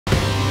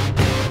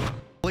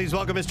Please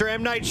welcome Mr.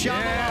 M. Night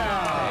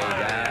Shyamalan.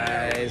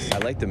 Hey guys, I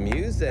like the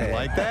music. You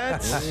like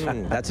that?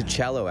 That's a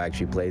cello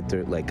actually played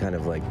through, kind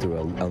of through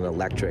an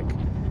electric.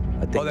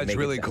 Oh, that's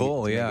really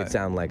cool. Yeah, make it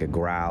sound like a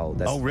growl.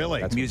 Oh, really?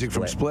 That's music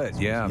from Split.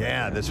 Yeah.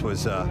 Yeah, this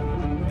was.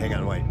 Hang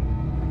on, wait.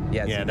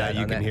 Yeah, now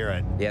you can hear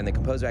it. Yeah, and the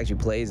composer actually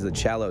plays the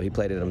cello. He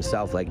played it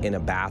himself, in a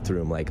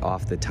bathroom,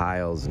 off the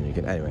tiles, and you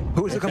can. Anyway.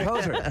 Who was the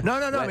composer? No.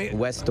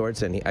 Wes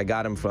Stortson. I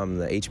got him from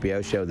the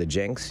HBO show The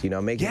Jinx.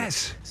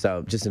 Yes.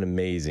 So just an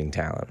amazing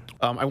talent.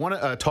 I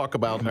want to talk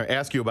about, or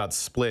ask you about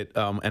Split,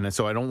 and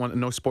so I don't want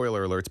no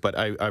spoiler alerts, but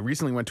I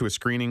recently went to a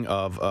screening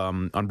of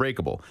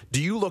Unbreakable.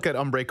 Do you look at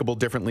Unbreakable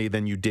differently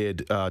than you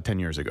did 10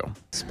 years ago?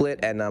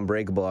 Split and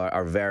Unbreakable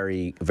are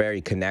very, very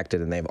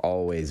connected, and they've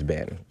always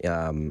been.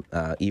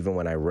 Even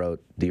when I wrote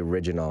the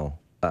original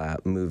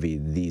movie,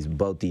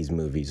 both these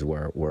movies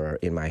were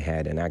in my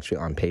head and actually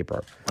on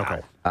paper.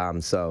 Okay.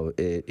 So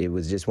it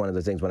was just one of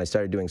the things when I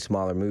started doing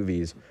smaller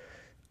movies,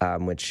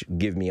 which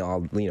give me a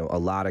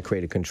lot of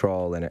creative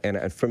control,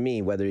 and for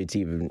me, whether it's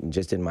even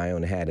just in my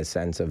own head, a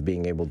sense of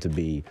being able to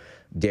be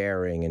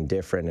daring and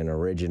different and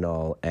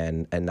original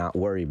and not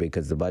worry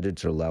because the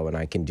budgets are low and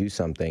I can do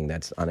something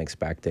that's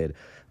unexpected.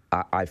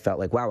 I felt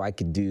like, wow, I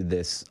could do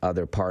this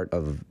other part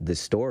of this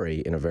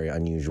story in a very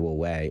unusual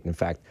way. In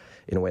fact,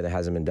 in a way that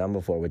hasn't been done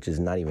before, which is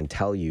not even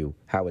tell you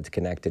how it's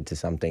connected to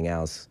something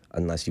else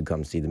unless you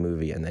come see the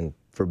movie and then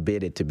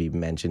forbid it to be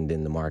mentioned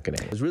in the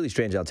marketing. It was really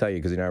strange, I'll tell you,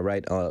 because I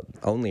write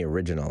only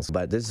originals,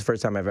 but this is the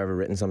first time I've ever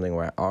written something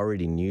where I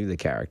already knew the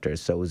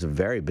characters, so it was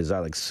very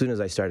bizarre. As soon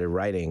as I started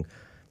writing,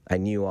 I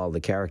knew all the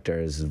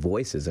characters'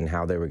 voices and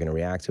how they were going to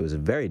react. So it was a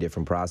very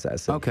different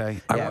process. And, okay.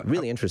 Yeah,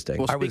 really interesting.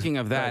 Well, speaking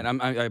of that,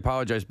 I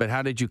apologize, but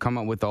how did you come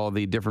up with all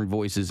the different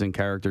voices and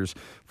characters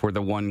for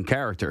the one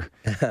character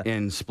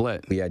in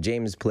Split? Yeah,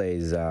 James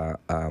plays,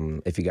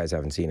 if you guys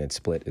haven't seen it,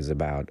 Split is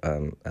about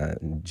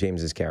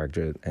James's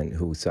character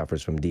who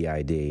suffers from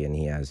DID, and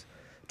he has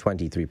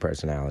 23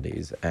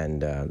 personalities,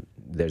 and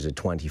there's a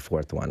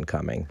 24th one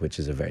coming, which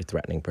is a very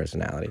threatening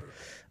personality.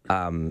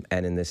 And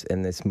in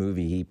this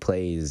movie, he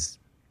plays...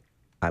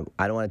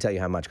 I don't want to tell you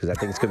how much because I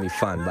think it's going to be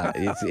fun, but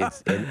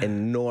it's an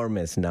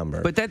enormous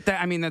number. But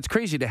that's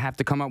crazy to have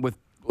to come up with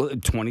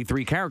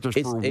 23 characters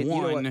for one. You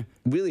know what?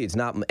 Really, it's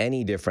not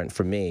any different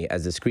for me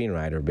as a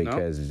screenwriter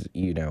because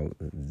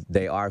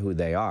they are who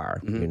they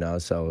are.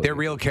 So they're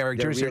real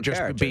characters. They're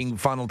just being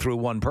funneled through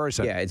one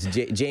person. Yeah, it's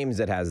James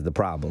that has the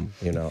problem.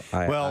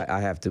 I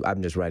have to.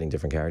 I'm just writing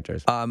different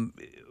characters.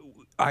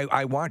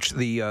 I watched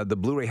the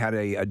Blu-ray had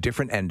a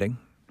different ending.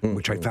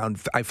 Which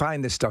I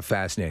find this stuff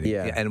fascinating.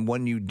 Yeah. And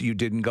one you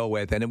didn't go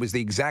with, and it was the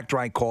exact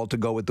right call to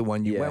go with the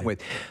one you went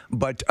with.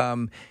 But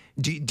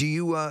do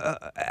you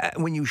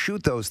when you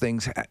shoot those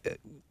things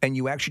and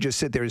you actually just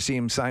sit there and see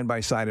them side by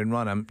side and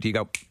run them, do you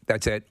go,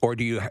 that's it, or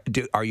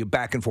are you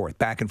back and forth,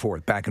 back and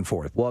forth, back and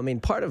forth? Well, I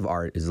mean, part of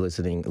art is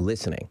listening,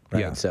 right?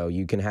 Yeah. So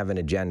you can have an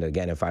agenda.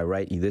 Again, if I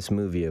write you this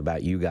movie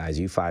about you guys,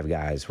 you five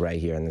guys right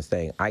here in this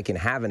thing, I can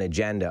have an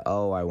agenda.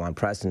 Oh, I want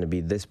Preston to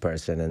be this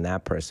person and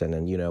that person,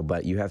 and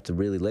but you have to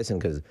really listen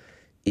because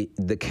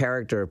the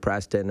character of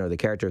Preston or the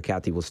character of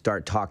Kathy will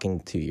start talking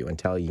to you and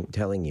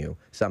telling you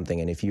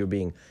something, and if you're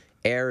being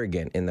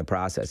arrogant in the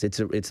process,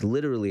 it's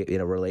literally in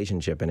a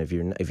relationship, and if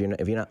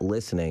you're not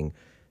listening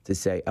to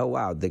say, oh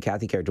wow, the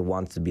Kathy character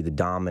wants to be the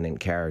dominant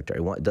character,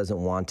 it doesn't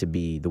want to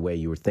be the way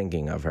you were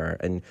thinking of her,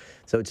 and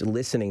so it's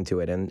listening to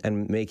it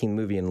and making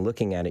the movie and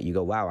looking at it, you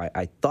go, wow,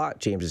 I thought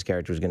James's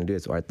character was going to do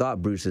this, or I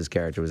thought Bruce's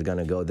character was going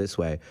to go this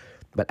way,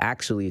 but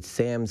actually it's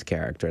Sam's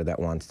character that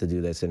wants to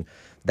do this, and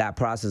that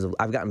process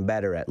I've gotten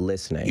better at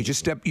listening.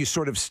 You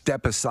sort of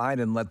step aside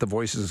and let the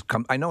voices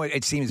come. I know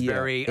it seems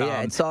very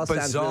it's all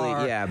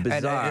bizarre,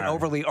 bizarre and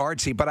overly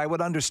artsy, but I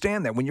would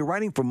understand that when you're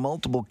writing for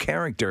multiple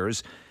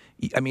characters.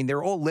 I mean,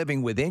 they're all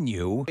living within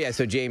you. Yeah,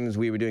 so James,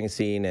 we were doing a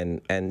scene,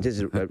 and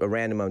just a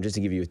random moment, just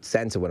to give you a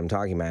sense of what I'm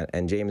talking about,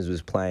 and James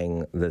was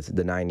playing the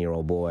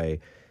 9-year-old boy,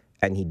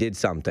 and he did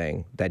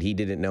something that he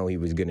didn't know he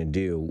was going to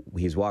do.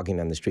 He was walking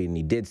down the street, and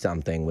he did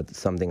something with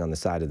something on the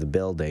side of the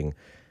building,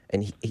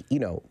 and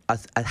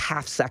a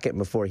half second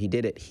before he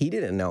did it, he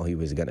didn't know he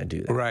was going to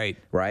do that.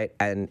 Right?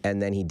 And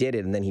then he did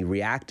it, and then he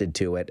reacted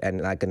to it,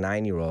 and like a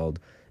 9-year-old,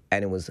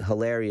 and it was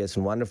hilarious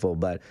and wonderful,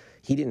 but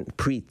he didn't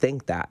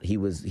pre-think that. He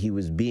was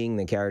being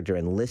the character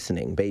and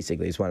listening,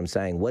 basically, is what I'm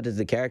saying. What does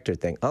the character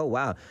think? Oh,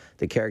 wow,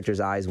 the character's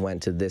eyes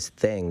went to this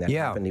thing that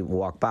happened to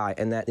walk by.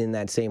 And that in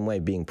that same way,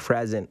 being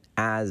present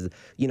as,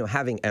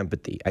 having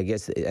empathy. I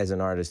guess as an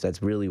artist,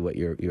 that's really what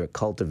you're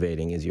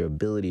cultivating is your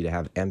ability to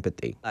have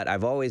empathy. But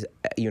I've always,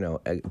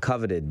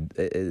 coveted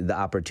the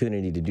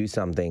opportunity to do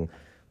something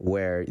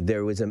where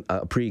there was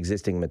a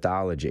pre-existing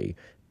mythology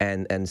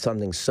and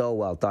something so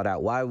well thought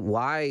out.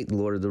 Why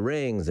Lord of the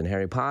Rings and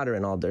Harry Potter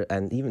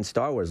and even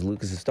Star Wars,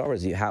 Lucas's Star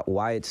Wars,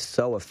 why it's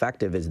so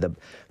effective is the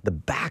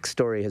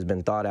backstory has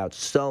been thought out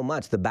so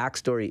much. The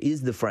backstory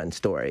is the front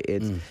story.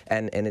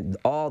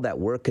 All that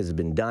work has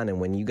been done. And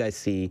when you guys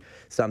see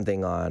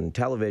something on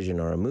television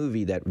or a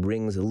movie that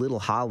rings a little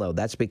hollow,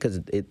 that's because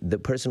the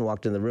person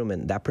walked in the room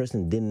and that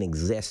person didn't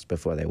exist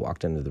before they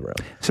walked into the room.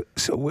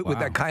 So with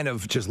that kind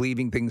of just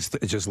leaving things,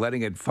 just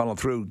letting it funnel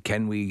through,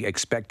 can we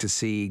expect to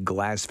see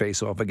Glass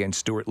face off against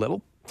Stuart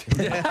Little?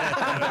 Maybe. Is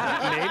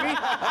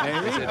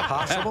it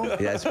possible?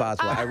 Yeah, it's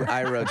possible.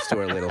 I wrote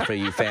Stuart Little for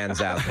you fans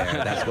out there.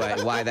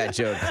 That's why that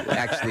joke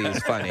actually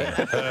is funny.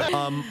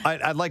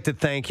 I'd like to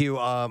thank you.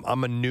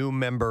 I'm a new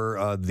member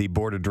of the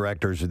board of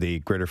directors of the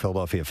Greater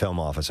Philadelphia Film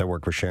Office. I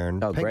work with Sharon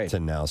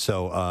Pinkerton now.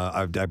 So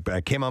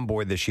I came on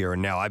board this year,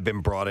 and now I've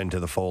been brought into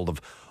the fold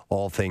of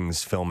all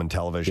things film and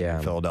television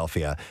in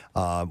Philadelphia.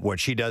 What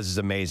she does is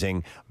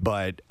amazing,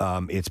 but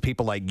it's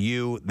people like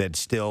you that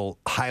still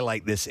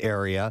highlight this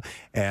area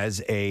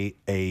as a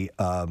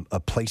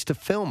place to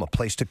film, a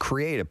place to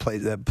create, a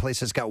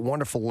place that's got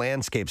wonderful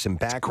landscapes and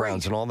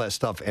backgrounds and all that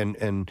stuff,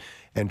 and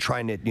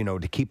trying to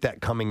to keep that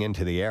coming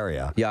into the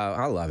area. Yeah,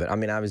 I love it. I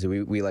mean,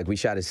 obviously we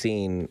shot a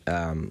scene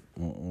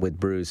with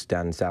Bruce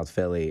down in South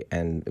Philly,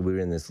 and we were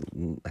in this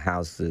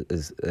house,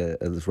 this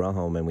row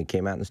home, and we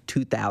came out and there's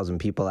 2,000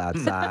 people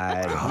outside.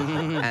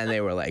 And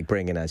they were like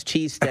bringing us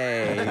cheesesteaks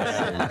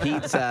and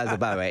pizzas.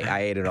 By the way,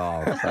 I ate it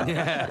all. So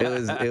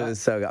it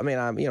was so good. I mean,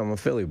 I'm a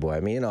Philly boy. I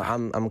mean,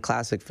 I'm a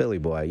classic Philly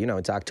boy.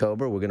 It's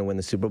October. We're gonna win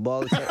the Super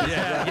Bowl.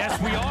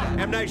 Yes, we are.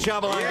 M. Night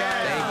Shyamalan,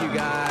 guys. Thank you,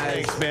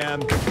 guys. Thanks, man.